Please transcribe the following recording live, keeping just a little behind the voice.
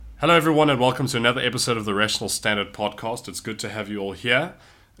Hello, everyone, and welcome to another episode of the Rational Standard Podcast. It's good to have you all here.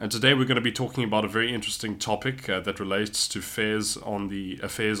 And today we're going to be talking about a very interesting topic that relates to affairs on the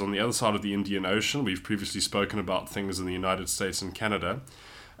other side of the Indian Ocean. We've previously spoken about things in the United States and Canada.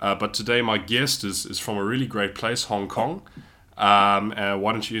 But today my guest is from a really great place, Hong Kong. Why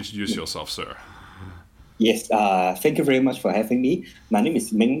don't you introduce yourself, sir? Yes, thank you very much for having me. My name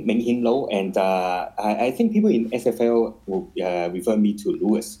is Meng Hin Lo, and I think people in SFL will refer me to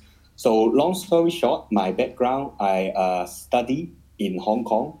Louis. So long story short, my background, I study in Hong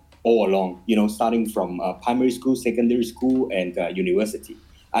Kong all along, starting from primary school, secondary school, and university.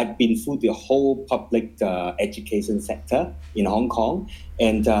 I've been through the whole public education sector in Hong Kong.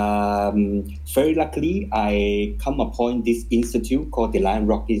 And very luckily, I come upon this institute called the Lion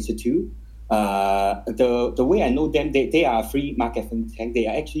Rock Institute. The way I know them, they are a free market think tank. They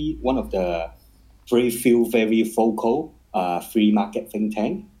are actually one of the very few, very vocal free market think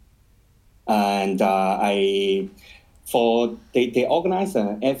tank. And they organize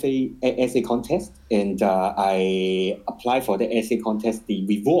an essay contest, and I apply for the essay contest. The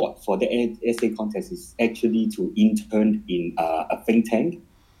reward for the essay contest is actually to intern in a think tank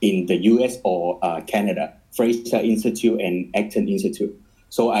in the US or Canada, Fraser Institute and Acton Institute.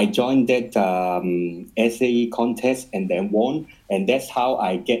 So I joined that essay contest and then won, and that's how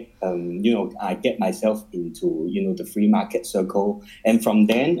I get I get myself into the free market circle. And from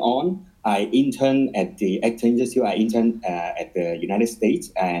then on, I interned at the Acton Institute. I interned at the United States,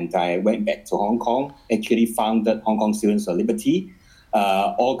 and I went back to Hong Kong. Actually, founded Hong Kong Students for Liberty,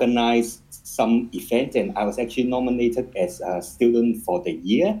 organized some events, and I was actually nominated as a student for the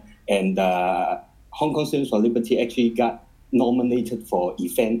year. And Hong Kong Students for Liberty actually got nominated for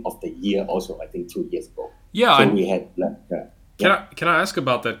event of the year also, I think 2 years ago. Yeah, so we had. Can I ask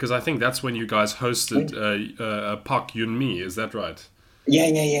about that? Because I think that's when you guys hosted Park Yun Mi. Is that right?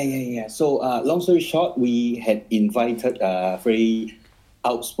 Yeah. So long story short, we had invited a very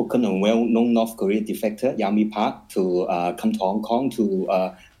outspoken and well-known North Korean defector, Yeon-mi Park, to come to Hong Kong.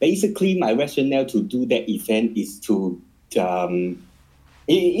 To basically, my rationale to do that event is to, we are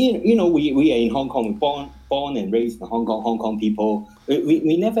in Hong Kong, born and raised in Hong Kong people.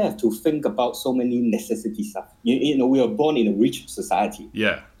 We never have to think about so many necessity stuff. We are born in a rich society.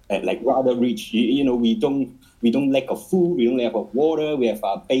 Yeah. Like rather rich. We don't lack of food. We don't lack of water. We have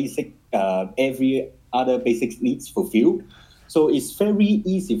our basic, every other basic needs fulfilled. So it's very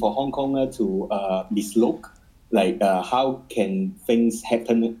easy for Hong Konger to mislook, like how can things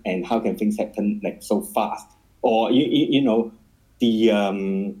happen and how can things happen like so fast, or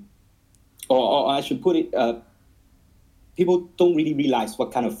or I should put it, people don't really realize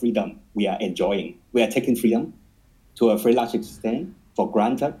what kind of freedom we are enjoying. We are taking freedom to a very large extent for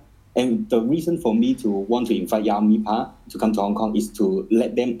granted. And the reason for me to want to invite Yeon-mi Park to come to Hong Kong is to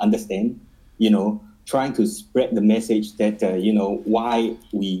let them understand, trying to spread the message that, why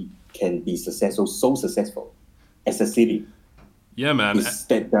we can be so successful as a city. Yeah, man. Is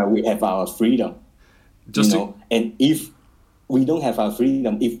that we have our freedom. And if we don't have our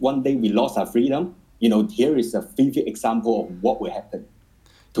freedom, if one day we lost our freedom, here is a vivid example of what will happen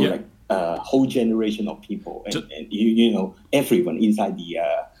to a whole generation of people and everyone inside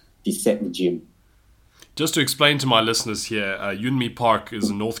the set regime. Just to explain to my listeners here, Yeon-mi Park is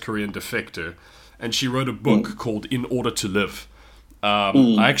a North Korean defector, and she wrote a book called In Order to Live.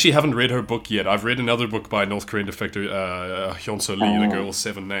 I actually haven't read her book yet. I've read another book by North Korean defector Hyun So Lee, The Girl with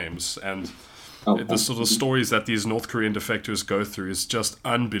Seven Names, and the sort of stories that these North Korean defectors go through is just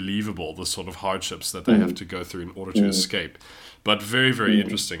unbelievable, the sort of hardships that they have to go through in order to escape. But very, very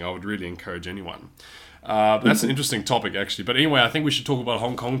interesting. I would really encourage anyone. That's an interesting topic, actually. But anyway, I think we should talk about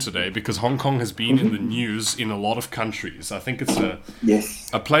Hong Kong today, because Hong Kong has been in the news in a lot of countries. I think it's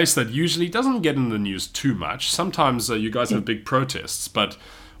a place that usually doesn't get in the news too much. Sometimes you guys have big protests, but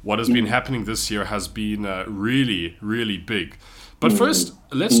what has been happening this year has been really, really big. But first,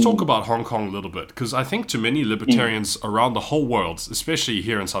 let's talk about Hong Kong a little bit, because I think to many libertarians around the whole world, especially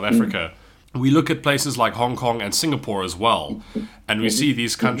here in South Africa, we look at places like Hong Kong and Singapore as well, and we see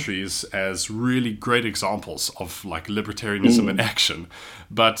these countries as really great examples of like libertarianism in action.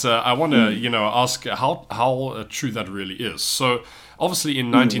 But I want to, ask how true that really is. So obviously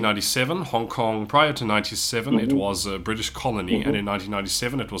in 1997, Hong Kong, prior to 97, it was a British colony, and in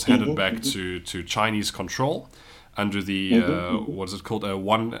 1997 it was handed back to Chinese control under the, what is it called,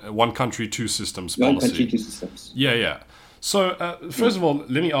 one country, two systems policy. One country, two systems. Yeah. So, first of all,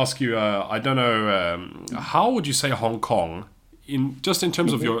 let me ask you, I don't know, how would you say Hong Kong, in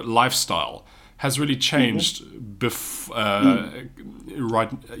terms of your lifestyle, has really changed under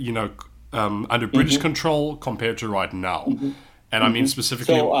British control compared to right now? And I mean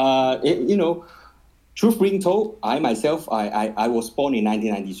specifically... So, truth being told, I myself, I was born in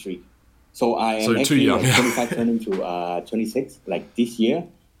 1993. So I am actually 25 turning to 26, like this year.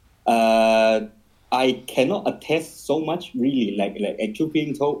 I cannot attest so much, really, like truth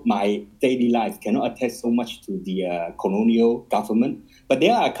being told, my daily life cannot attest so much to the colonial government. But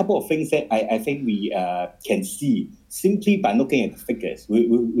there are a couple of things that I think we can see simply by looking at the figures. We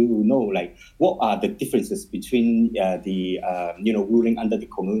will know, like, what are the differences between ruling under the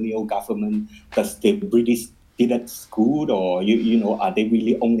colonial government. Does the British did it good, or are they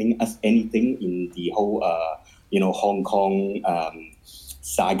really owning us anything in the whole Hong Kong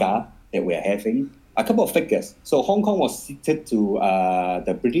saga that we're having? A couple of figures. So Hong Kong was ceded to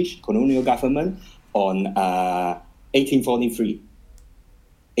the British colonial government on 1843.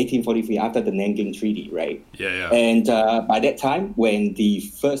 1843, after the Nanking Treaty, right? Yeah. And by that time, when the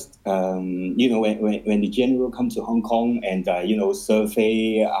first, when the general comes to Hong Kong and,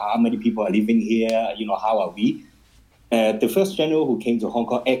 survey how many people are living here, how are we? The first general who came to Hong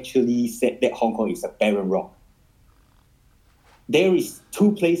Kong actually said that Hong Kong is a barren rock. There is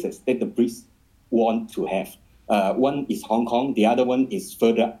two places that the Brits want to have. One is Hong Kong. The other one is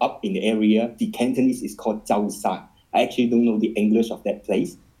further up in the area. The Cantonese is called Zhao San. I actually don't know the English of that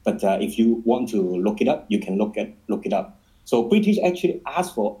place, but if you want to look it up, you can look it up. So British actually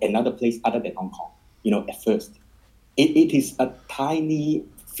asked for another place other than Hong Kong. At first, it is a tiny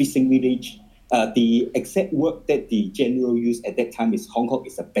fishing village. The exact word that the general used at that time is Hong Kong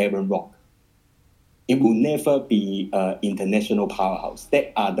is a barren rock. It will never be an international powerhouse.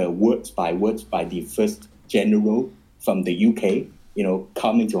 That are the words by the first general from the UK,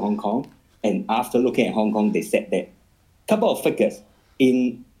 coming to Hong Kong. And after looking at Hong Kong, they said that. Couple of figures.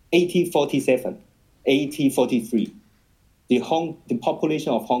 In 1847, 1843, the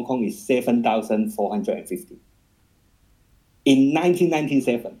population of Hong Kong is 7,450. In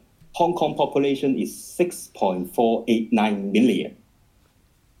 1997, Hong Kong population is 6.489 million.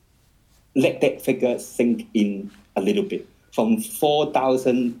 Let that figure sink in a little bit. From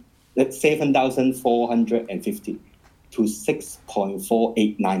 7,450 to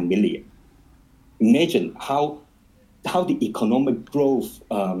 6.489 million. Imagine how the economic growth,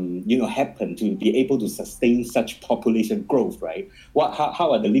 happened to be able to sustain such population growth, right?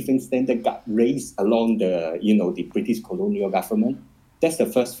 How are the living standards got raised along the British colonial government? That's the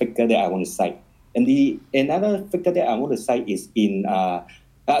first figure that I want to cite. And another figure that I want to cite is in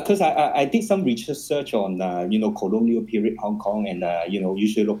because I did some research on colonial period Hong Kong, and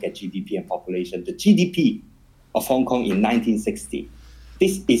usually look at GDP and population. The GDP of Hong Kong in 1960.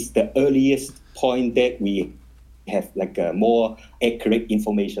 This is the earliest point that we have like a more accurate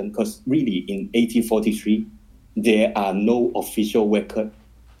information, because really in 1843 there are no official record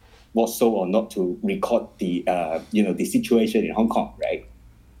whatsoever or not to record the the situation in Hong Kong, right?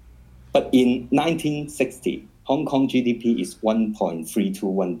 But in 1960, Hong Kong GDP is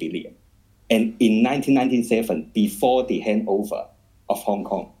 1.321 billion, and in 1997, before the handover of Hong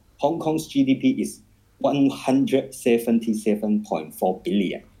Kong's GDP is 177.4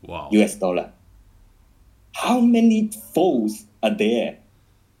 billion US dollar. How many folds are there?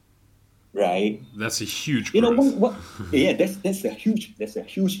 Right? That's a huge growth. Yeah, that's a huge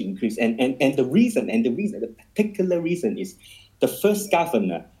increase. And the particular reason is the first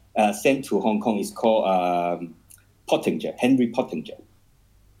governor sent to Hong Kong is called Pottinger, Henry Pottinger.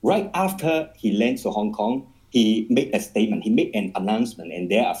 Right after he lands to Hong Kong, he made a statement, he made an announcement, and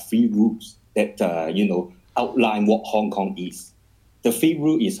there are 3 rules that outline what Hong Kong is. The 3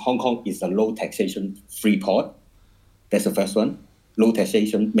 rule is Hong Kong is a low taxation free port. That's the first one. Low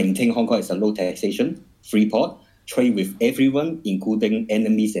taxation, maintain Hong Kong as a low taxation free port. Trade with everyone, including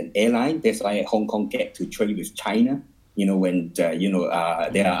enemies and allies. That's why Hong Kong get to trade with China. When there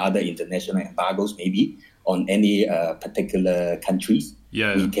are other international embargoes maybe on any particular countries.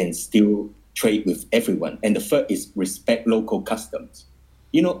 Yeah. We can still trade with everyone. And the third is respect local customs.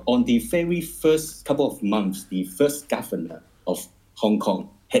 On the very first couple of months, the first governor of Hong Kong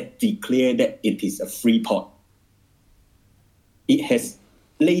had declared that it is a free port. It has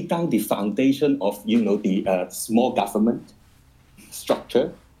laid down the foundation of, the small government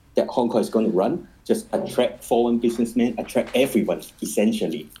structure that Hong Kong is going to run, just attract foreign businessmen, attract everyone,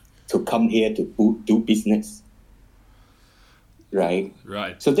 essentially, to come here to do business. Right?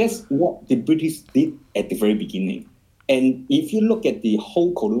 Right. So that's what the British did at the very beginning. And if you look at the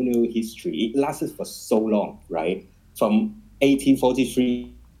whole colonial history, it lasted for so long, right? From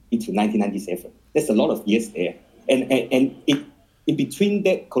 1843 to 1997. There's a lot of years there. And in between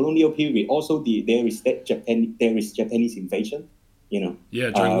that colonial period, also there is Japanese invasion. Yeah,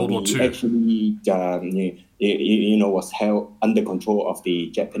 during World War II. Actually, was held under control of the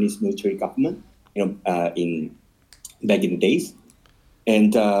Japanese military government, in back in the days.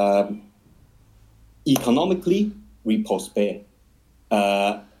 And economically, we prosper.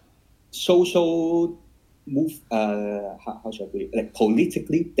 Social move, how should I put it? Like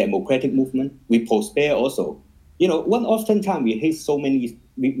politically, democratic movement, we prosper also. One oftentimes we hear so many.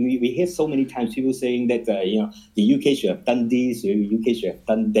 We hear so many times people saying that the UK should have done this, the UK should have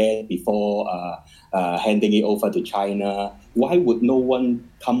done that before handing it over to China. Why would no one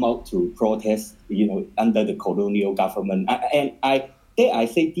come out to protest? Under the colonial government, I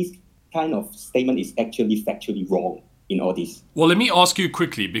say this kind of statement is actually factually wrong in all this. Well, let me ask you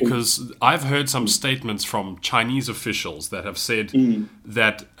quickly, because I've heard some statements from Chinese officials that have said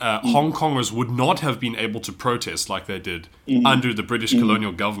that Hong Kongers would not have been able to protest like they did under the British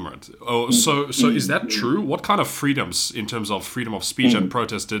colonial government. So is that true? What kind of freedoms, in terms of freedom of speech and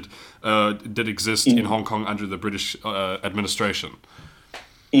protest, did exist in Hong Kong under the British administration?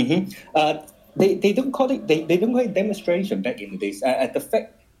 They don't call it they don't call it demonstration back in the days. The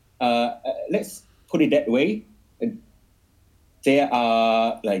fact, let's put it that way. There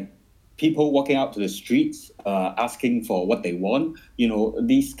are like people walking out to the streets asking for what they want.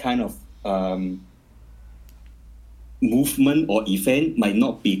 This kind of movement or event might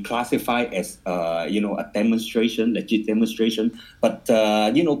not be classified as a demonstration, legit demonstration, but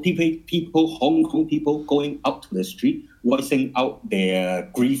people, Hong Kong people going out to the street, voicing out their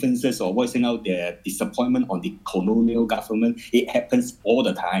grievances or voicing out their disappointment on the colonial government. It happens all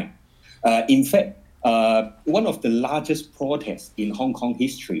the time. In fact, one of the largest protests in Hong Kong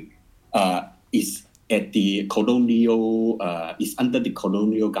history is at the colonial, is under the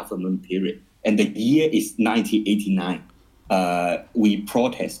colonial government period, and the year is 1989. We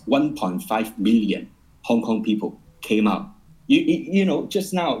protest 1.5 million Hong Kong people came out.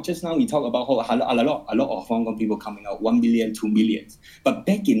 Just now we talk about a lot of Hong Kong people coming out, 1 million, 2 million. But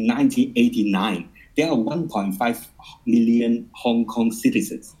back in 1989, there are 1.5 million Hong Kong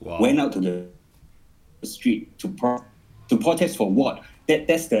citizens went out to the street to protest for what?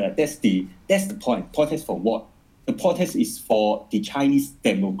 That's the point. Protest for what? The protest is for the Chinese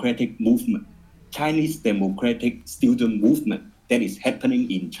democratic movement, Chinese democratic student movement that is happening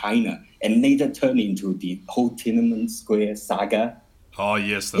in China, and later turned into the whole Tiananmen Square saga. Oh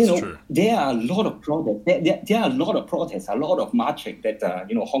yes, that's true. There are a lot of protests. There are a lot of protests, a lot of marching that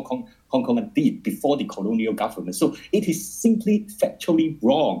Hong Kong did before the colonial government. So it is simply factually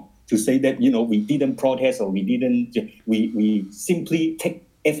wrong to say that we didn't protest or we simply take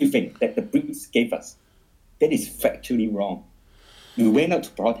everything that the Brits gave us. That is factually wrong. We went out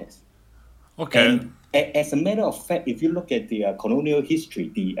to protest. Okay. And as a matter of fact, if you look at the colonial history,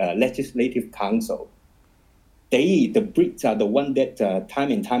 the Legislative Council, the Brits are the one that time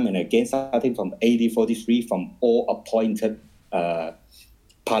and time and again, starting from 1843, from all appointed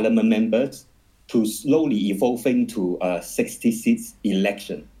parliament members to slowly evolving to 60 seats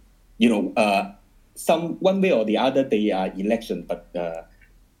election. Some one way or the other they are election, but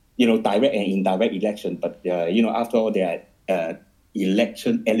direct and indirect election. But after all, there are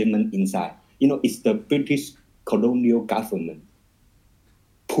election element inside. It's the British colonial government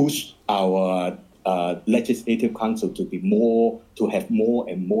push our Legislative Council to have more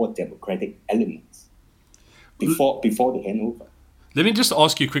and more democratic elements before the handover. Let me just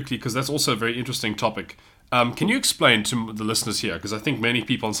ask you quickly, because that's also a very interesting topic. Can you explain to the listeners here, because I think many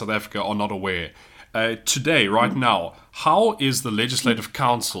people in South Africa are not aware, today, right now, how is the Legislative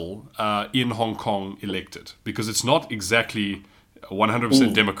Council in Hong Kong elected? Because it's not exactly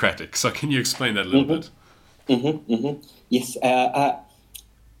 100% democratic. So can you explain that a little bit? Yes.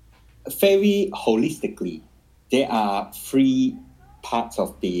 Very holistically, there are three parts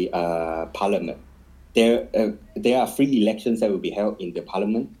of the parliament. There are three elections that will be held in the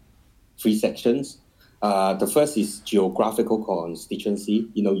parliament, three sections. The first is geographical constituency.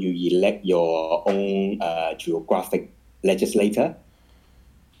 You elect your own geographic legislator.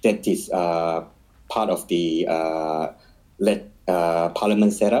 That is part of the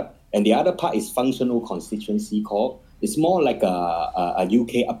parliament setup. And the other part is functional constituency called. It's more like a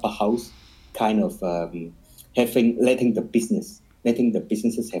UK upper house kind of letting the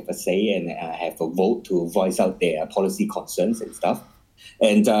businesses have a say and have a vote to voice out their policy concerns and stuff.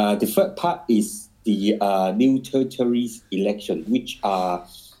 And the third part is the new territories election, which are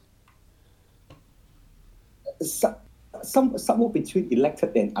somewhat between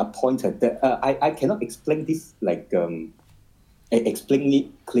elected and appointed. I cannot explain this explain it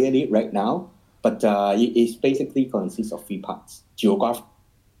clearly right now, but it basically consists of three parts: geographic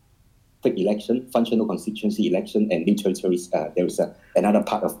election, functional constituency election, and new territories. There is another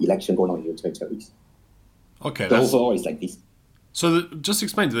part of election going on in new territories. Okay, So overall, it's like this. so just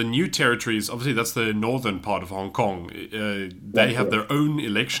explain the new territories. Obviously, that's the northern part of Hong Kong. They have their own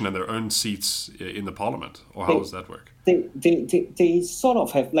election and their own seats in the parliament, or how does that work? They sort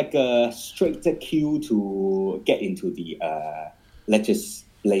of have like a straighter queue to get into the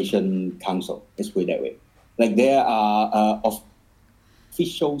legislation council. Let's put it that way. Like there are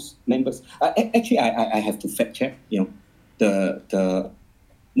officials members. Actually, I have to fact check. The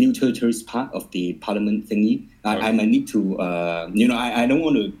new territories part of the parliament thingy. I might need to. I don't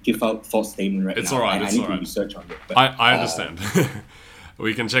want to give out false statement right It's now. all right. I It's need all to right. research on it. But, I understand.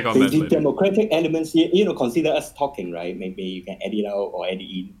 We can check on that the later. democratic elements, consider us talking, right? Maybe you can edit out or edit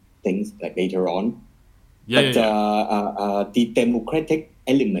in things like later on. The democratic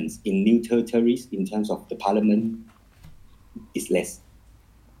elements in new territories in terms of the parliament is less.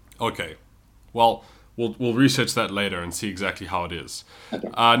 Okay. Well, we'll research that later and see exactly how it is. Okay.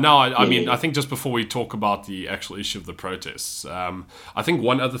 Now, I think just before we talk about the actual issue of the protests, I think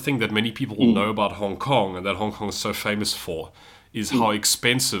one other thing that many people know about Hong Kong and that Hong Kong is so famous for is how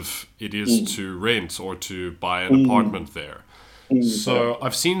expensive it is to rent or to buy an apartment there. So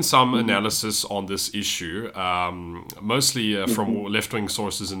I've seen some analysis on this issue, mostly from left-wing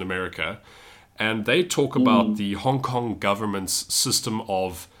sources in America, and they talk about the Hong Kong government's system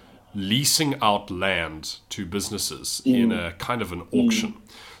of leasing out land to businesses in a kind of an auction.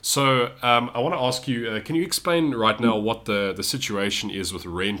 So I want to ask you, can you explain right now what the situation is with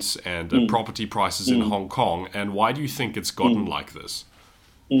rents and property prices in Hong Kong, and why do you think it's gotten like this?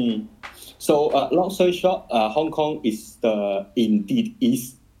 So long story short, Hong Kong is indeed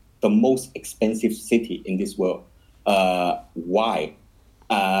the most expensive city in this world. Why?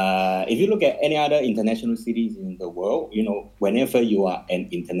 If you look at any other international cities in the world, whenever you are an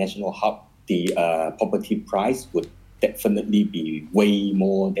international hub, the property price would definitely be way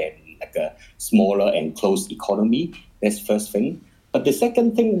more than like a smaller and closed economy. That's first thing. But the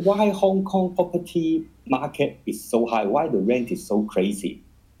second thing, why Hong Kong property market is so high, why the rent is so crazy,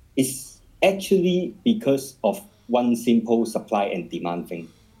 is actually because of one simple supply and demand thing.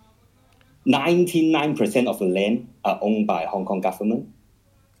 99% of the land are owned by Hong Kong government.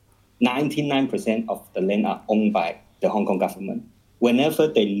 99% of the land are owned by the Hong Kong government. Whenever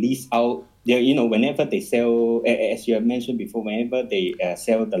they lease out, whenever they sell, as you have mentioned before, whenever they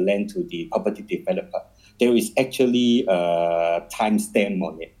sell the land to the property developer, there is actually a timestamp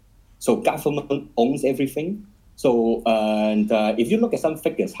on it. So government owns everything. So if you look at some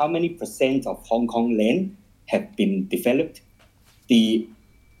figures, how many percent of Hong Kong land have been developed? The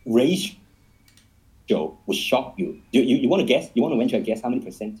ratio would shock you. You want to guess? You want to venture a guess how many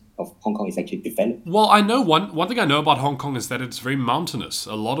percent of Hong Kong is actually developed? Well, I know one thing I know about Hong Kong is that it's very mountainous.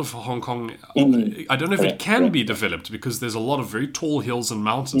 A lot of Hong Kong, I don't know if it can be developed because there's a lot of very tall hills and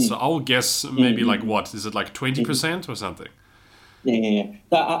mountains. So I will guess maybe like what? Is it like 20% or something? Yeah.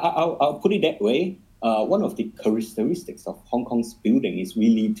 So I'll put it that way. One of the characteristics of Hong Kong's building is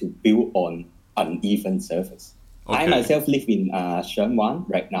really to build on uneven surface. Okay. I myself live in Sheung Wan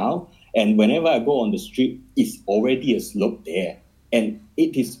right now. And whenever I go on the street, it's already a slope there. And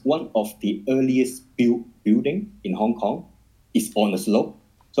it is one of the earliest built building in Hong Kong. It's on the slope.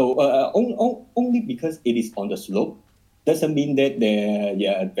 So only because it is on the slope doesn't mean that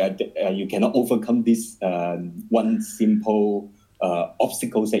you cannot overcome this one simple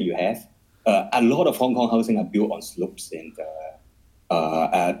obstacles that you have. A lot of Hong Kong housing are built on slopes, and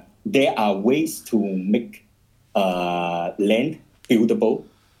there are ways to make land buildable.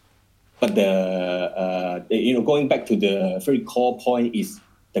 But going back to the very core point is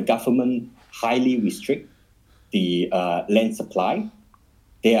the government highly restrict the land supply.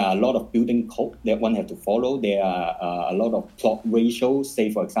 There are a lot of building code that one have to follow. There are a lot of plot ratios.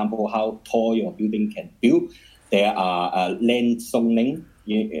 Say, for example, how tall your building can build. There are land zoning.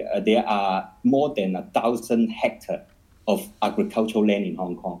 There are more than 1,000 hectares of agricultural land in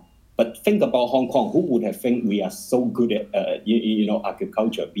Hong Kong. But think about Hong Kong. Who would have think we are so good at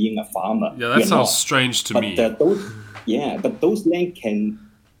agriculture, being a farmer? Yeah, that sounds strange to me. But those land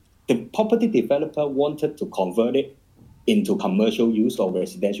the property developer wanted to convert it into commercial use or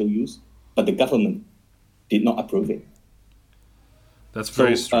residential use, but the government did not approve it. That's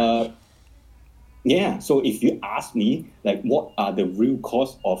very strange. So if you ask me, like, what are the real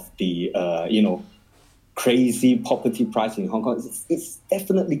cause of the crazy property price in Hong Kong, it's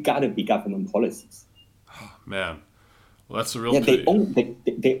definitely got to be government policies. Man, well, that's a real. Yeah, they own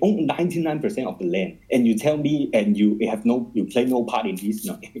 99% of the land, and you tell me, and you play no part in this.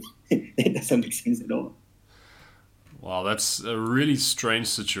 No, that doesn't make sense at all. Wow, that's a really strange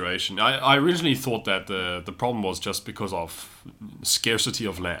situation. I originally thought that the problem was just because of scarcity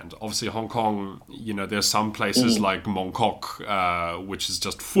of land. Obviously, Hong Kong, there's some places like Mongkok, which is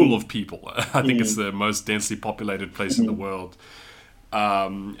just full of people. I think it's the most densely populated place in the world.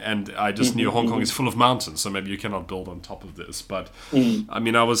 And I just knew Hong Kong is full of mountains, so maybe you cannot build on top of this. But I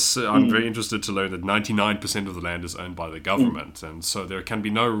mean, I'm very interested to learn that 99% of the land is owned by the government, and so there can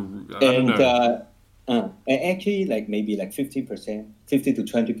be no. I don't know. And actually, like maybe like 50 to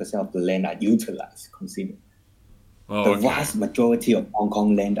 20% of the land are utilized. Consider the vast majority of Hong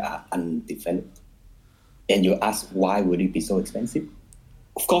Kong land are undeveloped, and you ask why would it be so expensive?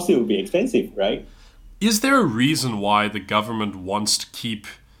 Of course, it will be expensive, right? Is there a reason why the government wants to keep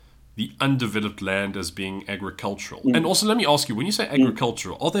the undeveloped land as being agricultural? And also, let me ask you, when you say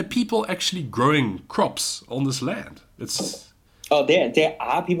agricultural, are there people actually growing crops on this land? There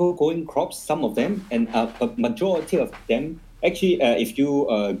are people growing crops, some of them, and but majority of them, actually, if you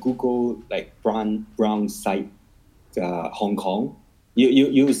Google like brown site Hong Kong,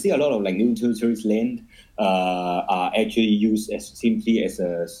 you see a lot of like new tourist land are actually used simply as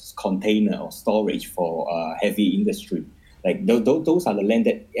a container or storage for heavy industry. Like those are the land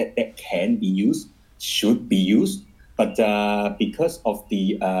that can be used, should be used, but because of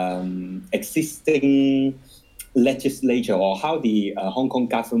the existing legislature or how the Hong Kong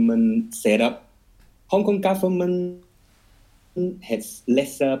government set up, Hong Kong government has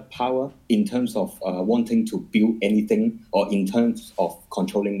lesser power in terms of wanting to build anything or in terms of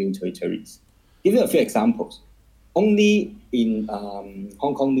controlling new territories. Give you a few examples. Only in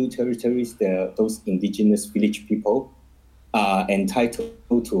Hong Kong new territories, those indigenous village people are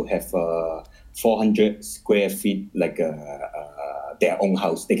entitled to have 400 square feet, like their own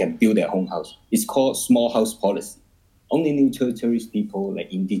house. They can build their own house. It's called small house policy. Only new territories people,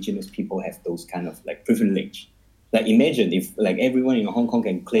 like indigenous people, have those kind of like privilege. Like imagine if like everyone in Hong Kong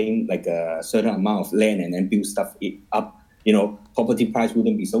can claim like a certain amount of land and then build stuff up, property price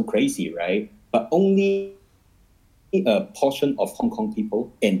wouldn't be so crazy, right? But only a portion of Hong Kong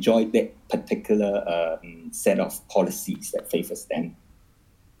people enjoy that particular set of policies that favors them.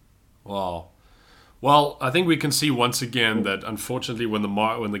 Wow. Well, I think we can see once again that unfortunately when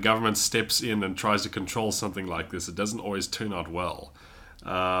the government steps in and tries to control something like this, it doesn't always turn out well.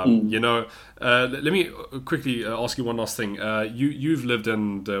 Let me quickly ask you one last thing. You've lived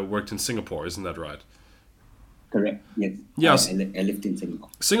and worked in Singapore, isn't that right? Correct. Yes. Yes. I lived in Singapore.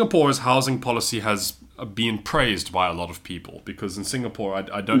 Singapore's housing policy has been praised by a lot of people because in Singapore,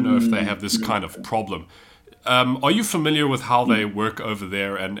 I don't know if they have this kind of problem. Are you familiar with how they work over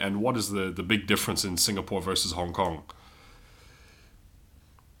there, and what is the big difference in Singapore versus Hong Kong?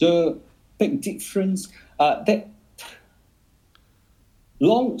 The big difference,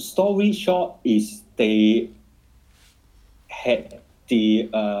 long story short, is they had they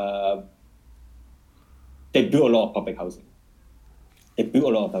built a lot of public housing.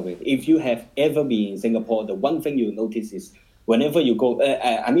 If you have ever been in Singapore, the one thing you'll notice is whenever you go,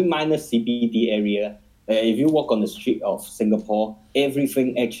 minus CBD area, if you walk on the street of Singapore,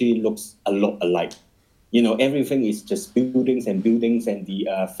 everything actually looks a lot alike. Everything is just buildings, and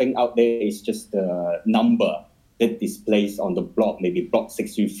the thing out there is just the number that displays on the block, maybe block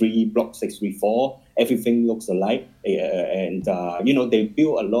 633, block 634. Everything looks alike. They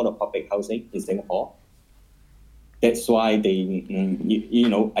build a lot of public housing in Singapore. That's why they,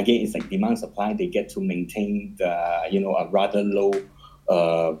 again, it's like demand supply. They get to maintain a rather low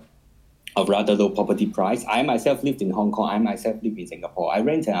property price. I myself lived in Hong Kong. I myself live in Singapore. I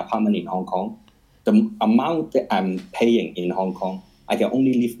rent an apartment in Hong Kong. The amount that I'm paying in Hong Kong, I can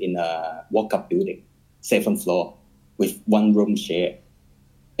only live in a walk-up building, 7th floor, with one room share.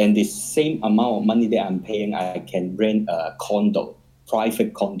 And the same amount of money that I'm paying, I can rent a condo,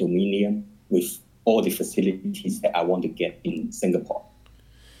 private condominium with all the facilities that I want to get in Singapore.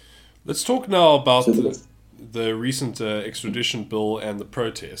 Let's talk now about the recent extradition bill and the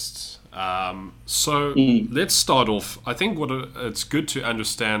protests. Let's start off. I think it's good to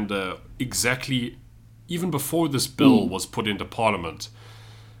understand exactly, even before this bill was put into Parliament,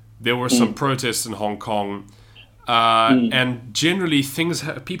 there were some protests in Hong Kong. And generally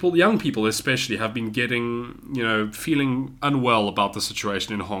young people especially, have been getting, feeling unwell about the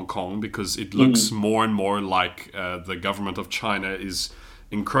situation in Hong Kong because it looks more and more like the government of China is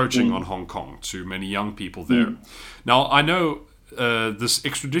encroaching on Hong Kong to many young people there. Now, I know this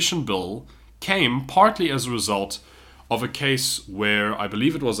extradition bill came partly as a result of a case where I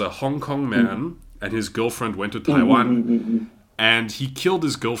believe it was a Hong Kong man and his girlfriend went to Taiwan and he killed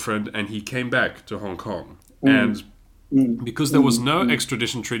his girlfriend and he came back to Hong Kong. And because there was no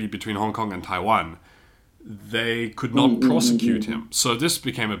extradition treaty between Hong Kong and Taiwan, they could not prosecute him. So this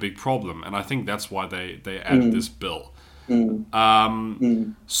became a big problem, and I think that's why they added this bill.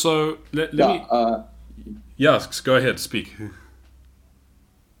 So let me... Yes, go ahead, speak.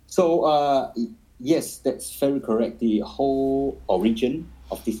 So, yes, that's very correct. The whole origin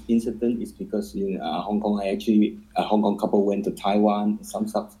of this incident is because in Hong Kong, actually, a Hong Kong couple went to Taiwan. Some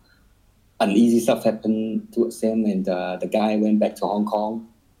stuff, uneasy stuff happened towards them, and the guy went back to Hong Kong.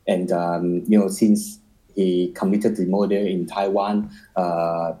 And, since he committed the murder in Taiwan,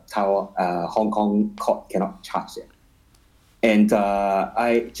 Hong Kong court cannot charge him. And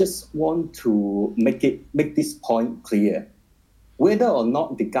I just want to make this point clear. Whether or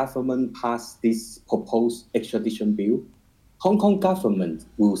not the government passed this proposed extradition bill, Hong Kong government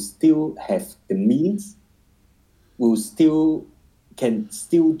will still have the means, can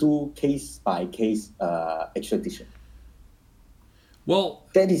still do case by case extradition. Well,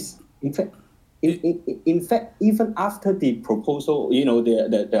 that is in fact, even after the proposal,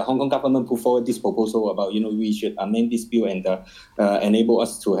 the Hong Kong government put forward this proposal about, we should amend this bill and enable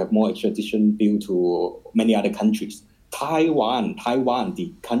us to have more extradition bill to many other countries. Taiwan,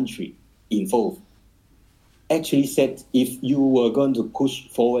 the country involved, actually said, if you were going to push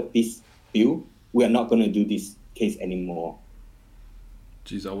forward this bill, we are not going to do this case anymore.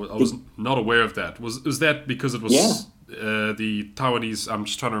 Geez, I was not aware of that. Was that because it was the Taiwanese? I'm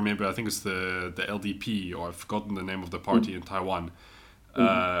just trying to remember. I think it's the LDP, or I've forgotten the name of the party in Taiwan.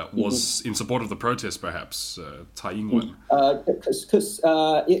 Was in support of the protest, perhaps Tsai Ing-wen. Because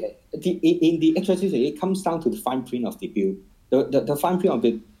in the extradition, it comes down to the fine print of the bill. The fine print of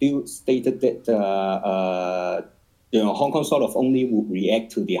the bill stated that Hong Kong sort of only would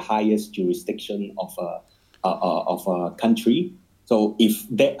react to the highest jurisdiction of a country. So if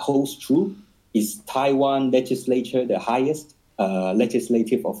that holds true, is Taiwan legislature the highest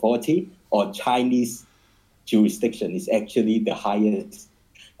legislative authority, or Chinese jurisdiction is actually the highest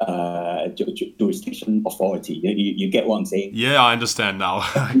jurisdiction authority? You get what I'm saying? Yeah, I understand now.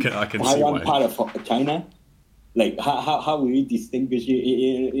 I can see why. Taiwan part of China. Like how will you distinguish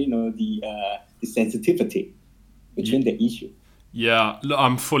the sensitivity between the issue? Yeah,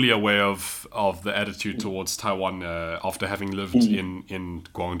 I'm fully aware of the attitude towards Taiwan after having lived in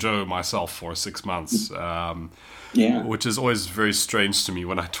Guangzhou myself for 6 months. Which is always very strange to me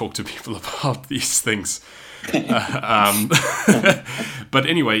when I talk to people about these things. But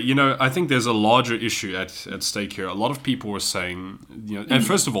anyway, I think there's a larger issue at stake here. A lot of people were saying, and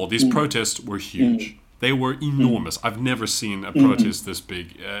first of all, these protests were huge. They were enormous. I've never seen a protest this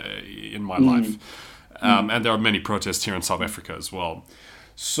big in my life. And there are many protests here in South Africa as well.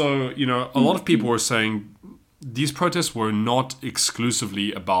 So, a lot of people were saying these protests were not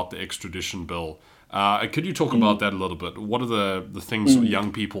exclusively about the extradition bill. Could you talk about that a little bit? What are the things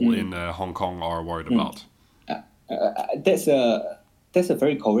young people in Hong Kong are worried about? That's a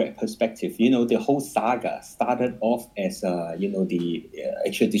very correct perspective. The whole saga started off as the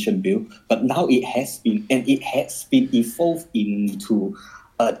extradition bill, but now it has been evolved into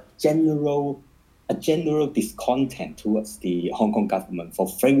a general discontent towards the Hong Kong government for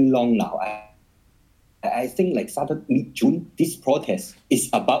very long now. I think started mid-June, this protest is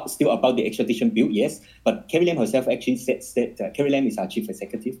still about the extradition bill, yes, but Carrie Lam herself actually said that Carrie Lam is our chief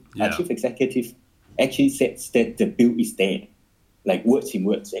executive. Yeah. Our chief executive actually said that the bill is dead, words in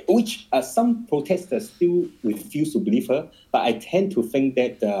words, which some protesters still refuse to believe her, but I tend to think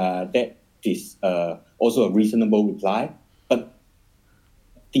that that is also a reasonable reply. But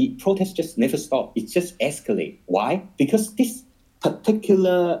the protest just never stopped. It just escalated. Why? Because this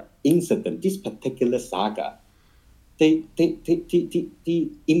particular incident, this particular saga, the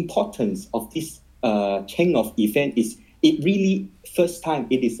importance of this chain of event is it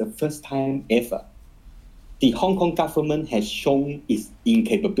is the first time ever the Hong Kong government has shown its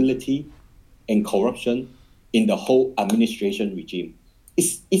incapability and corruption in the whole administration regime.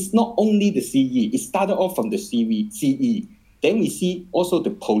 It's not only the CE. It started off from the CE. Then we see also the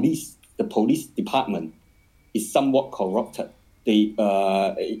police department is somewhat corrupted. They,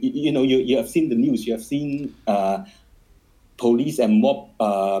 you have seen the news. You have seen police and mob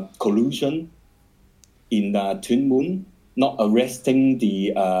collusion in Tuen Mun, not arresting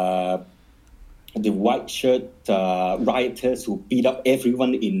the white shirt rioters who beat up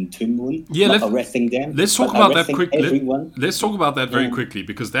everyone in Tuen Mun. Yeah, not arresting them. Let's talk about that quickly. Let's talk about that very quickly,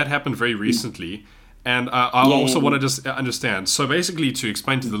 because that happened very recently. And I also want to just understand. So basically, to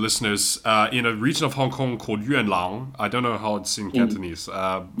explain to the listeners, in a region of Hong Kong called Yuen Long, I don't know how it's in Cantonese.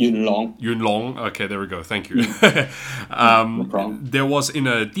 Yuen Long. Yuen Long. Okay, there we go. Thank you. No problem. There was in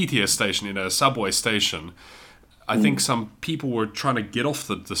a DTS station, in a subway station, I think some people were trying to get off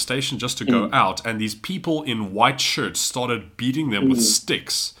the station just to go out, and these people in white shirts started beating them with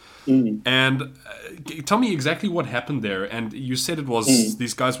sticks. And tell me exactly what happened there. And you said it was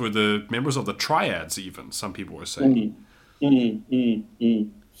these guys were the members of the triads, even some people were saying.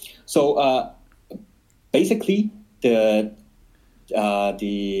 So basically, the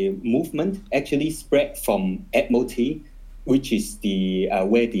movement actually spread from Admiralty, which is the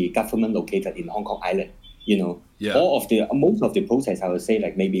where the government located in Hong Kong Island. Most of the protests, I would say,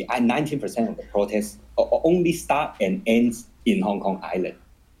 like maybe 90% of the protests only start and ends in Hong Kong Island.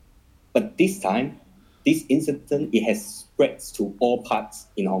 But this time, this incident, it has spread to all parts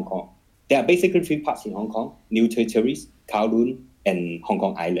in Hong Kong. There are basically 3 parts in Hong Kong: New Territories, Kowloon, and Hong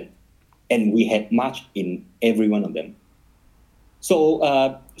Kong Island. And we had marched in every one of them. So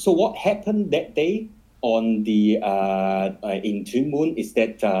what happened that day on the in Tuen Mun is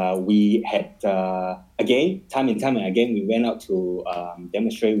that we had again, time and time again, we went out to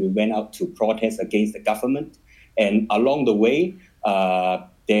demonstrate. We went out to protest against the government, and along the way,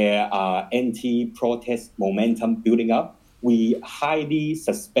 there are anti-protest momentum building up. We highly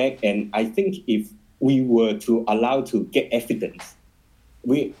suspect, and I think if we were to allow to get evidence,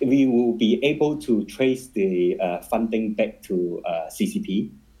 we will be able to trace the funding back to CCP.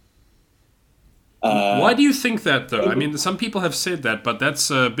 Why do you think that, though? I mean, some people have said that, but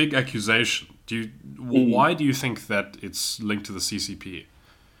that's a big accusation. Why do you think that it's linked to the CCP?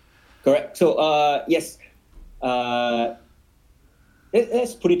 Correct. So, yes,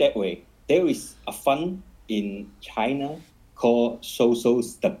 let's put it that way. There is a fund in China called Social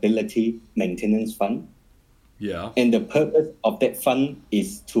Stability Maintenance Fund. Yeah. And the purpose of that fund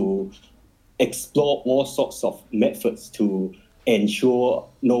is to explore all sorts of methods to ensure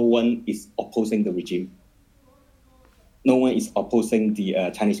no one is opposing the regime. No one is opposing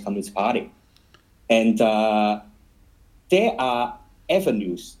the Chinese Communist Party. And there are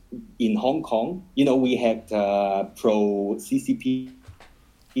avenues in Hong Kong. We had pro-CCP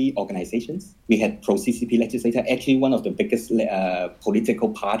organizations. We had pro-CCP legislators. Actually, one of the biggest political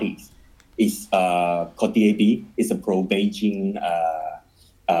parties is called DAB. It's a pro-Beijing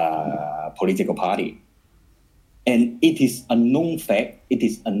political party. And it is a known fact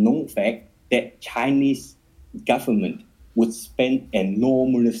that Chinese government would spend an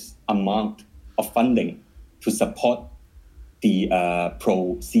enormous amount of funding to support the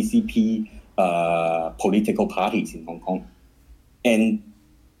pro-CCP political parties in Hong Kong. And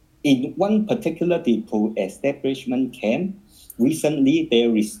in one particular, the pro-establishment camp, recently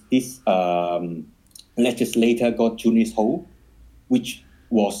there is this legislator called Junius Ho, which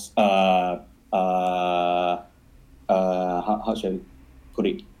was how shall we put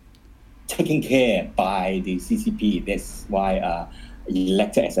it? Taken care by the CCP. That's why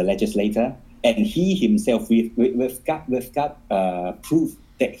elected as a legislator. And he himself, we've got proof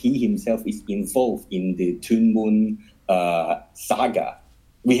that he himself is involved in the Tuen Mun saga.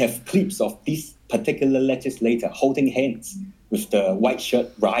 We have clips of this particular legislator holding hands with the white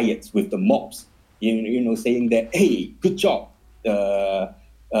shirt riots, with the mobs, saying that, hey, good job,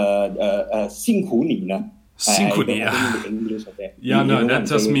 辛苦你呢. I don't know the English of that. Yeah, that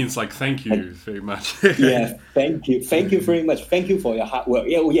just means like thank you very much. Yeah, thank you very much. Thank you for your hard work.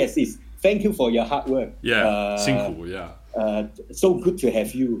 Yeah, yes, thank you for your hard work. Yeah, 辛苦, yeah. So good to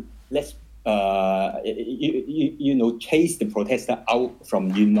have you. Let's chase the protester out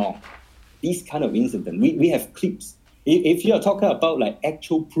from Yuen Long. This kind of incident, we have clips. If you are talking about like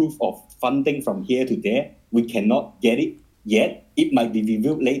actual proof of funding from here to there, we cannot get it yet. It might be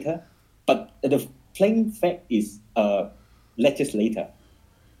revealed later, but the plain fact is a legislator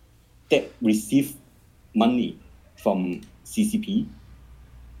that received money from CCP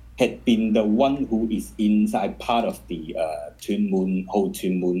had been the one who is inside part of the whole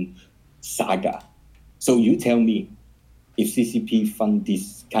Tuen Mun saga. So you tell me if CCP fund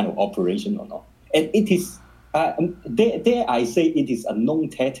this kind of operation or not. And it is, there I say it is a known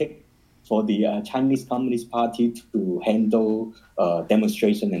tactic for the Chinese Communist Party to handle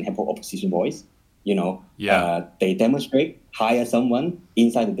demonstration and have opposition voice. They demonstrate, hire someone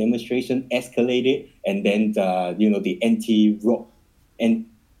inside the demonstration, escalate it, and then the anti-mob,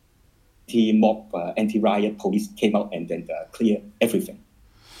 anti-riot police came out and then clear everything.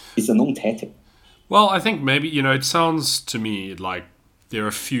 It's a known tactic. Well, I think maybe, it sounds to me like there are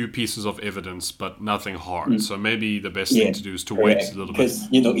a few pieces of evidence, but nothing hard. So maybe the best thing to do is to wait a little bit. Because,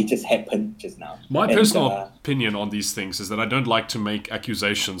 it just happened just now. My personal opinion on these things is that I don't like to make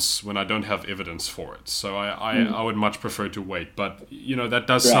accusations when I don't have evidence for it. So I would much prefer to wait. But, that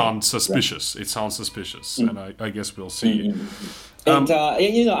does sound suspicious. It sounds suspicious. And I guess we'll see. And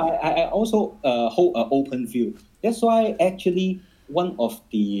I also hold an open view. That's why actually one of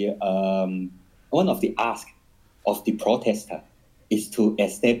the ask of the protester is to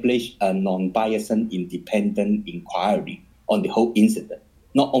establish a non-biased and independent inquiry on the whole incident,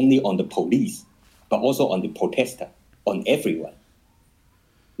 not only on the police, but also on the protester, on everyone.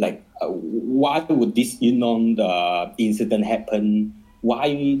 Like, why would this incident happen?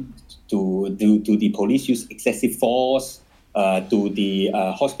 Why do the police use excessive force? Do the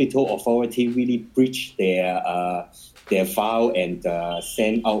hospital authority really breach their file and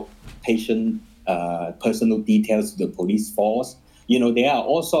send out patient personal details to the police force? There are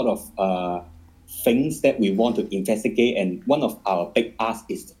all sort of things that we want to investigate, and one of our big asks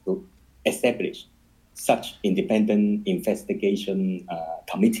is to establish such independent investigation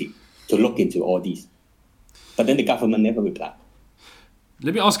committee to look into all these. But then the government never replied.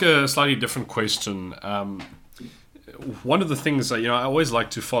 Let me ask a slightly different question. One of the things that, I always like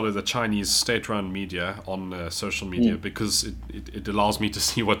to follow the Chinese state-run media on social media because it allows me to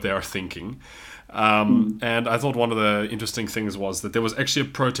see what they are thinking. And I thought one of the interesting things was that there was actually a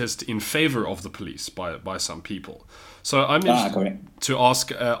protest in favor of the police by some people. So I'm interested to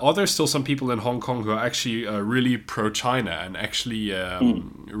ask, are there still some people in Hong Kong who are actually really pro-China and actually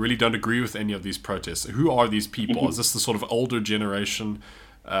really don't agree with any of these protests? Who are these people? Is this the sort of older generation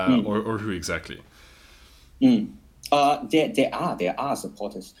or who exactly? There are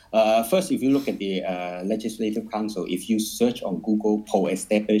supporters. First, if you look at the Legislative Council, if you search on Google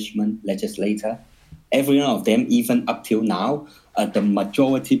pro-establishment legislator, every one of them, even up till now, the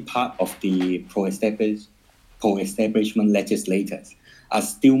majority part of the pro-establishment legislators are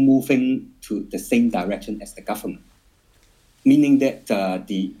still moving to the same direction as the government, meaning that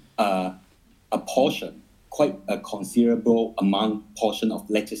a portion, quite a considerable portion of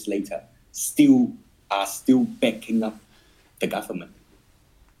legislators are still backing up the government,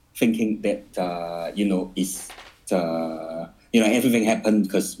 thinking that everything happened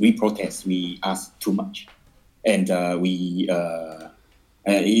because we protest, we ask too much, and there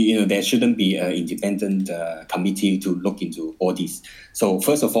shouldn't be an independent committee to look into all this. So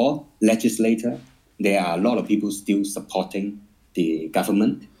first of all, legislator, there are a lot of people still supporting the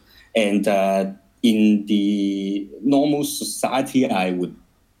government, and in the normal society, I would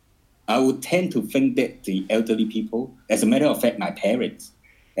tend to think that the elderly people, as a matter of fact, my parents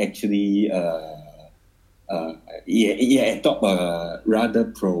actually adopt a rather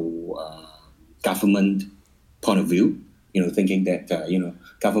pro-government point of view, thinking that,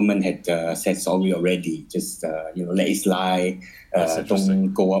 government had said sorry already, just, let it slide,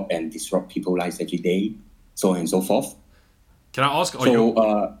 don't go up and disrupt people's lives every day, so on and so forth. Can I ask, are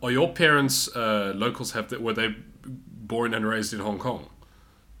your parents locals? Were they born and raised in Hong Kong?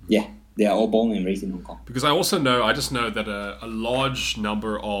 Yeah. They are all born and raised in Hong Kong. Because I just know that a large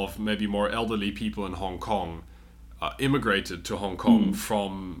number of maybe more elderly people in Hong Kong immigrated to Hong Kong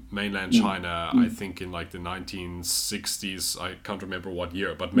from mainland China, I think in like the 1960s. I can't remember what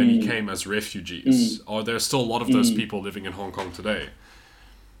year, but many came as refugees. Are there still a lot of those people living in Hong Kong today?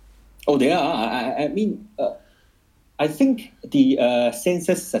 Oh, there are. I think the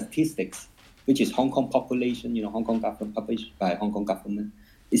census statistics, which is Hong Kong population, Hong Kong government published by Hong Kong government,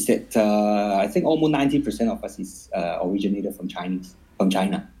 is that I think almost 90% of us is originated from China.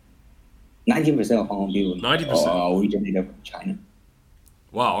 90% of Hong Kong people originated from China.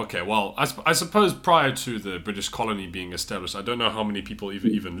 Wow, okay. Well, I suppose prior to the British colony being established, I don't know how many people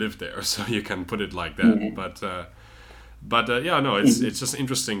even lived there, so you can put it like that. Yeah. But it's just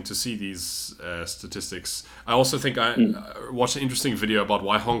interesting to see these statistics. I also think I watched an interesting video about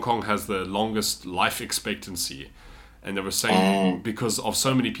why Hong Kong has the longest life expectancy. And they were saying because of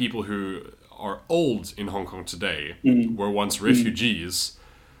so many people who are old in Hong Kong today were once refugees,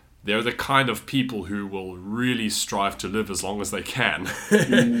 they're the kind of people who will really strive to live as long as they can.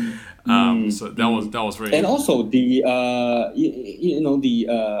 So that was very. And also the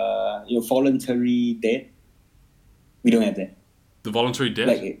voluntary death, we don't have that. The voluntary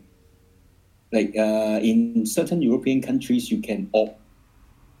death. Like in certain European countries, you can opt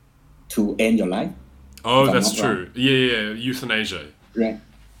to end your life. Oh, that's true. Wrong. Yeah, euthanasia. Right.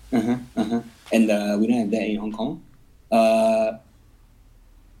 And we don't have that in Hong Kong.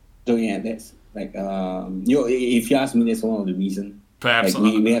 So yeah, that's like if you ask me, that's one of the reasons. Perhaps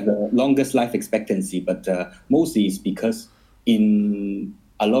we have the longest life expectancy, but mostly it's because in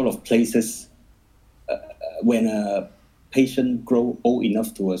a lot of places, when a patient grow old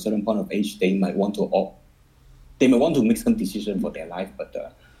enough to a certain point of age, they might want to make some decision for their life. But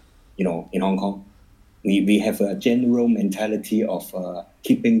in Hong Kong, we have a general mentality of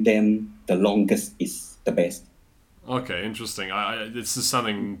keeping them the longest is the best. Okay, interesting. This is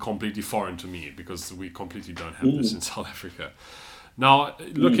something completely foreign to me because we completely don't have this in South Africa. Now,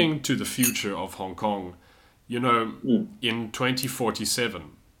 looking to the future of Hong Kong, you know, in 2047,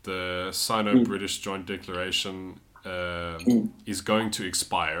 the Sino-British Joint Declaration is going to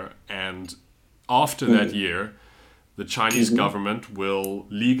expire, and after that year, the Chinese government will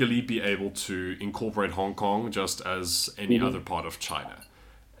legally be able to incorporate Hong Kong just as any other part of China.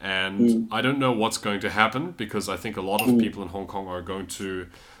 And I don't know what's going to happen because I think a lot of people in Hong Kong are going to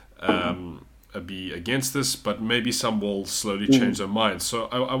be against this, but maybe some will slowly change their minds. So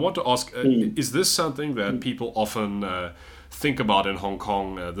I want to ask, is this something that people often think about in Hong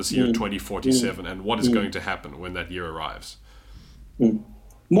Kong this year, 2047, and what is going to happen when that year arrives?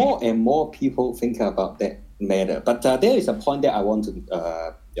 More and more people think about that matter. But there is a point that I want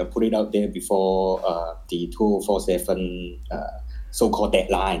to put it out there before the 2047 so-called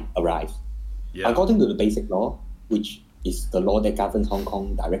deadline arrives. Yeah. According to the basic law, which is the law that governs Hong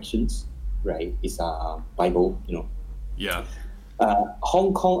Kong directions, right? It's a Bible, you know. Yeah.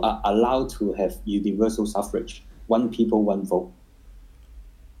 Hong Kong are allowed to have universal suffrage, one people, one vote,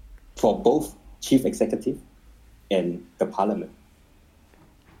 for both chief executive and the parliament.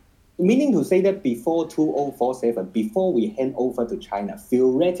 Meaning to say that before 2047, before we hand over to China,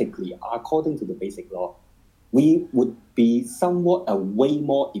 theoretically, according to the basic law, we would be somewhat a way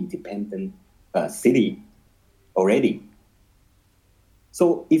more independent city already.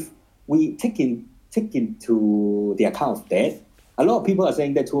 So if we take into the account of that, a lot of people are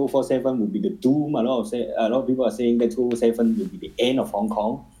saying that 2047 will be the doom. A lot of people are saying that 2047 will be the end of Hong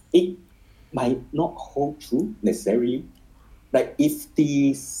Kong. It might not hold true necessarily. Like if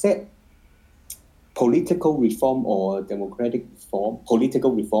the said political reform or democratic reform,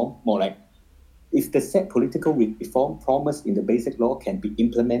 political reform, more like if the said political reform promised in the basic law can be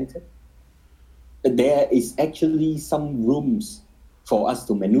implemented, there is actually some rooms for us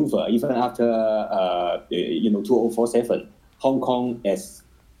to maneuver even after 2047. Hong Kong as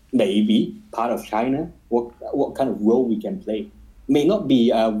maybe part of China, what kind of role we can play. May not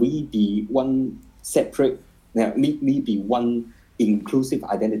be we be one separate, we be one inclusive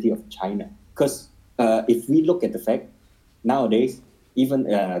identity of China. Because if we look at the fact, nowadays, even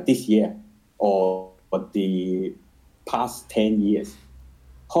this year or the past 10 years,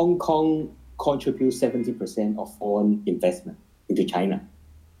 Hong Kong contributes 70% of foreign investment into China.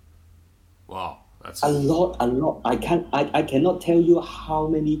 Wow, that's a lot. I cannot tell you how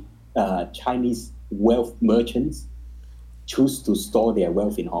many Chinese wealth merchants choose to store their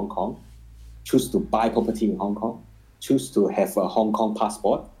wealth in Hong Kong, choose to buy property in Hong Kong, choose to have a Hong Kong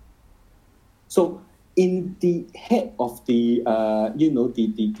passport. So in the head of the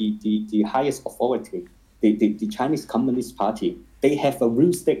highest authority, the Chinese Communist Party, they have a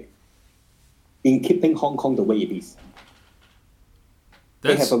real stake in keeping Hong Kong the way it is.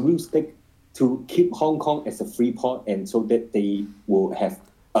 They have a real stake to keep Hong Kong as a free port, and so that they will have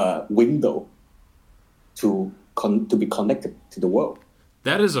a window to be connected to the world.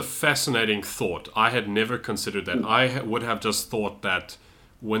 That is a fascinating thought. I had never considered that. I would have just thought that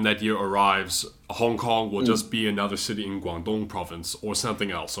when that year arrives, Hong Kong will just be another city in Guangdong province or something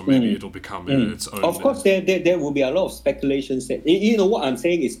else, or maybe it'll become its own. Of course, there will be a lot of speculations. That, you know, what I'm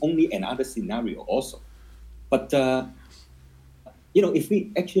saying is only another scenario also. But, if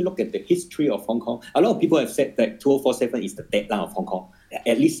we actually look at the history of Hong Kong, a lot of people have said that 2047 is the deadline of Hong Kong.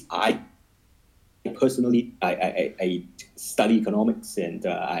 At least I personally, I study economics and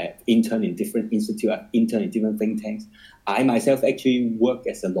I intern in different institutes, I intern in different think tanks. I myself actually work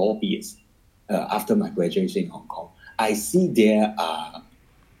as a lobbyist after my graduation in Hong Kong. I see there are,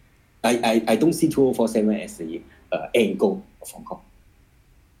 I don't see 2047 as the end goal of Hong Kong.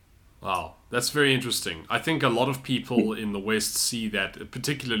 Wow, that's very interesting. I think a lot of people in the West see that,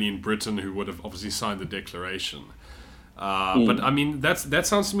 particularly in Britain, who would have obviously signed the declaration. But I mean, that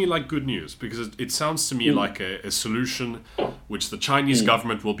sounds to me like good news, because it sounds to me like a solution which the Chinese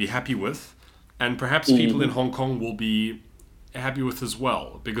government will be happy with, and perhaps people in Hong Kong will be happy with as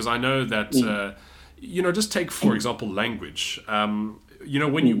well. Because I know that, just take, for example, language.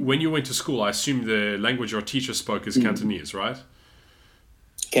 When you went to school, I assume the language your teacher spoke is Cantonese, right?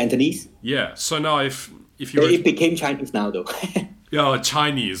 Cantonese? Yeah. So now if you it became Chinese now, though. Yeah,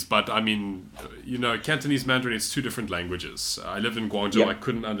 Chinese, but I mean, Cantonese Mandarin, it's two different languages. I lived in Guangzhou. Yeah. I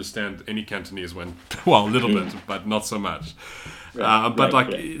couldn't understand any Cantonese a little bit, but not so much.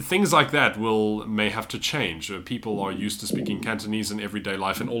 Things like that may have to change. People are used to speaking Cantonese in everyday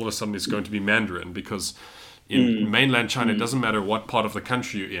life, and all of a sudden it's going to be Mandarin, because in mainland China, it doesn't matter what part of the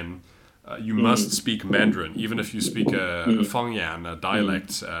country you're in, you must speak Mandarin, even if you speak a Fangyan, a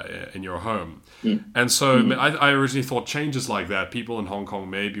dialect in your home. And so I originally thought changes like that, people in Hong Kong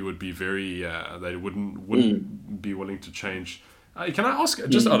maybe would be very, they wouldn't be willing to change. Can I ask,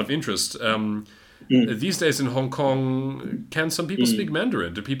 just out of interest, these days in Hong Kong, can some people speak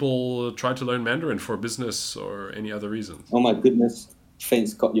Mandarin? Do people try to learn Mandarin for business or any other reasons? Oh my goodness,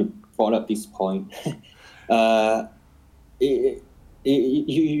 thanks God you brought up this point.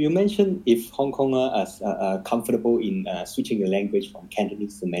 You mentioned if Hong Kongers are comfortable in switching the language from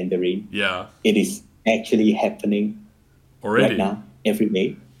Cantonese to Mandarin. Yeah. It is actually happening already right now, every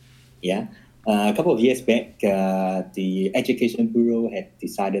day. Yeah. A couple of years back, the Education Bureau had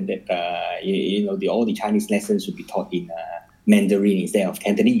decided that all the Chinese lessons should be taught in Mandarin instead of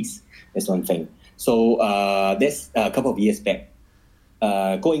Cantonese. That's one thing. So that's a couple of years back.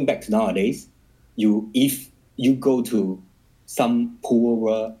 Going back to nowadays, if you go to some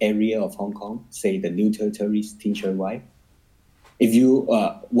poorer area of Hong Kong, say the New Territories, Tin Shui Wai, if you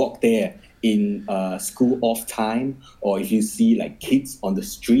walk there in school off time, or if you see like kids on the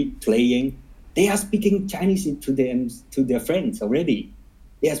street playing, they are speaking Chinese to their friends already.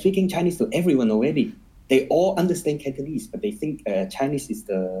 They are speaking Chinese to everyone already. They all understand Cantonese, but they think Chinese is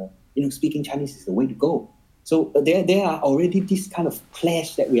speaking Chinese is the way to go. So there are already this kind of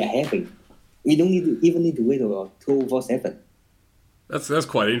clash that we are having. We don't even need to wait till 2/7. That's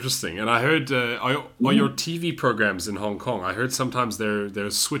quite interesting. And I heard on your TV programs in Hong Kong, I heard sometimes they're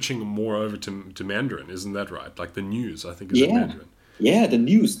switching more over to Mandarin. Isn't that right? Like the news, I think, is in Mandarin. Yeah, the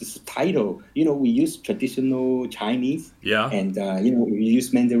news, the subtitle. We use traditional Chinese. Yeah. And, we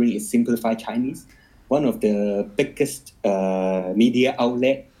use Mandarin is simplified Chinese. One of the biggest media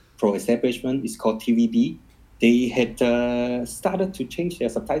outlet pro-establishment is called TVB. They had started to change their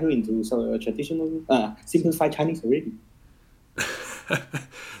subtitle into traditional, simplified Chinese already.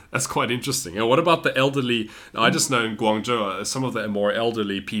 That's quite interesting. And what about the elderly? Now, I just know in Guangzhou, some of the more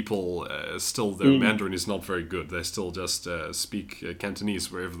elderly people, still their Mandarin is not very good. They still just speak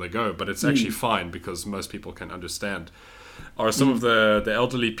Cantonese wherever they go, but it's actually fine because most people can understand. Are some of the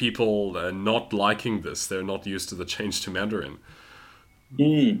elderly people not liking this? They're not used to the change to Mandarin?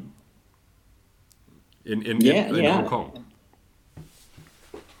 In Hong Kong?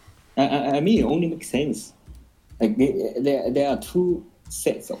 I mean, it only makes sense. Like there are two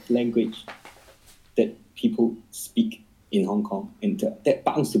sets of language that people speak in Hong Kong, and that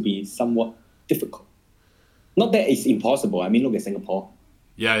bounds to be somewhat difficult. Not that it's impossible. I mean, look at Singapore.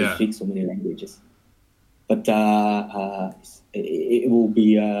 They speak so many languages, but it will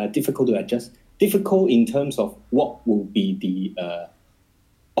be difficult to adjust. Difficult in terms of what will be the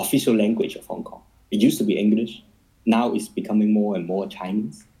official language of Hong Kong. It used to be English. Now it's becoming more and more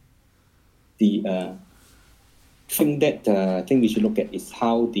Chinese. The thing we should look at is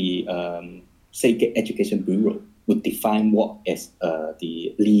how the Education Bureau would define what as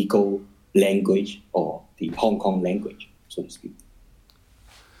the legal language or the Hong Kong language, so to speak.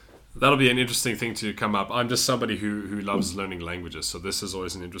 That'll be an interesting thing to come up. I'm just somebody who loves learning languages, so this is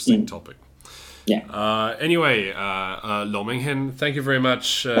always an interesting topic. Yeah. Anyway, Lo Minghen, thank you very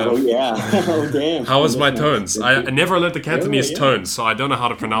much. Oh damn. How was my tones? I never learned the Cantonese tones, so I don't know how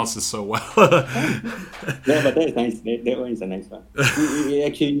to pronounce this so well. Yeah, but that is nice. That one is a nice one.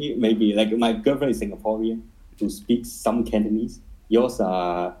 Actually, maybe like my girlfriend is Singaporean who speaks some Cantonese. Yours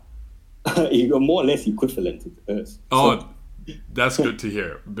are you're more or less equivalent to hers. Oh, that's good to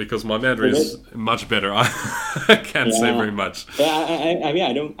hear because my Mandarin is much better. I can't say very much. I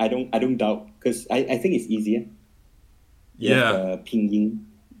mean, I don't doubt because I think it's easier. Pinyin.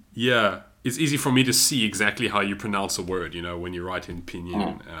 Yeah, it's easy for me to see exactly how you pronounce a word. When you write in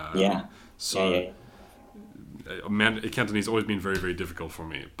Pinyin. Cantonese has always been very, very difficult for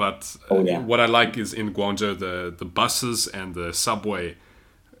me. But what I like is in Guangzhou, the buses and the subway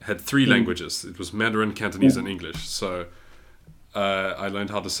had three languages. It was Mandarin, Cantonese, and English. So I learned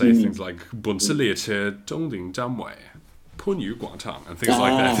how to say things like 本次列车终点站位 番禺广场 and things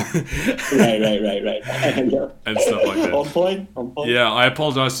like that. Right. And stuff like that. On point. Yeah, I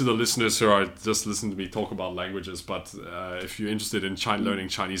apologize to the listeners who are just listening to me talk about languages, but if you're interested in learning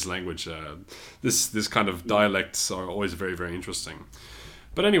Chinese language, this kind of dialects are always very, very interesting.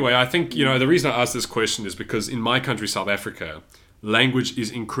 But anyway, I think, the reason I asked this question is because in my country, South Africa, language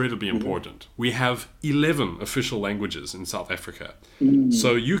is incredibly important. We have 11 official languages in South Africa.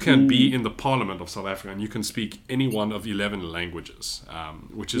 So you can be in the Parliament of South Africa and you can speak any one of 11 languages,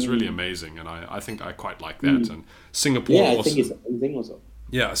 which is really amazing. And I think I quite like that. And Singapore I think it's amazing also.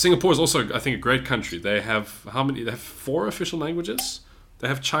 Yeah, Singapore is also, I think, a great country. They have, how many? They have 4 official languages. They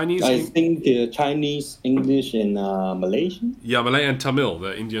have Chinese. I think Chinese, English, and Malaysian. Yeah, Malay and Tamil,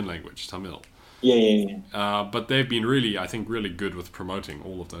 the Indian language, Tamil. Yeah. But they've been really, I think, really good with promoting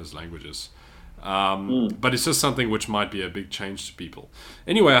all of those languages. But it's just something which might be a big change to people.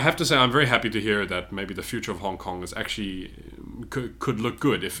 Anyway, I have to say I'm very happy to hear that maybe the future of Hong Kong is actually could look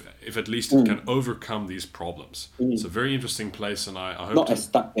good if at least it can overcome these problems. It's a very interesting place, and I hope not as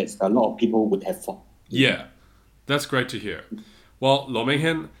stuck as a lot of people would have thought. Yeah, that's great to hear. Well, Lo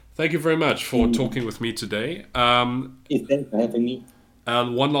Meng-hen, thank you very much for talking with me today. Thanks for having me.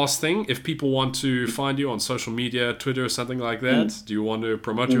 One last thing, if people want to find you on social media, Twitter, something like that, do you want to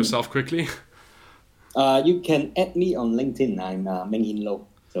promote yourself quickly? You can add me on LinkedIn. I'm Meng-hen Lo,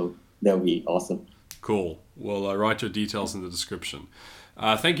 so that'll be awesome. Cool. We'll write your details in the description.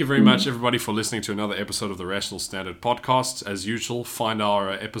 Thank you very much, everybody, for listening to another episode of the Rational Standard Podcast. As usual, find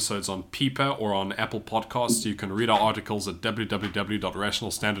our episodes on Peeper or on Apple Podcasts. You can read our articles at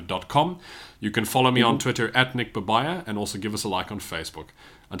www.rationalstandard.com. You can follow me on Twitter at Nick Babaya and also give us a like on Facebook.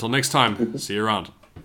 Until next time, see you around.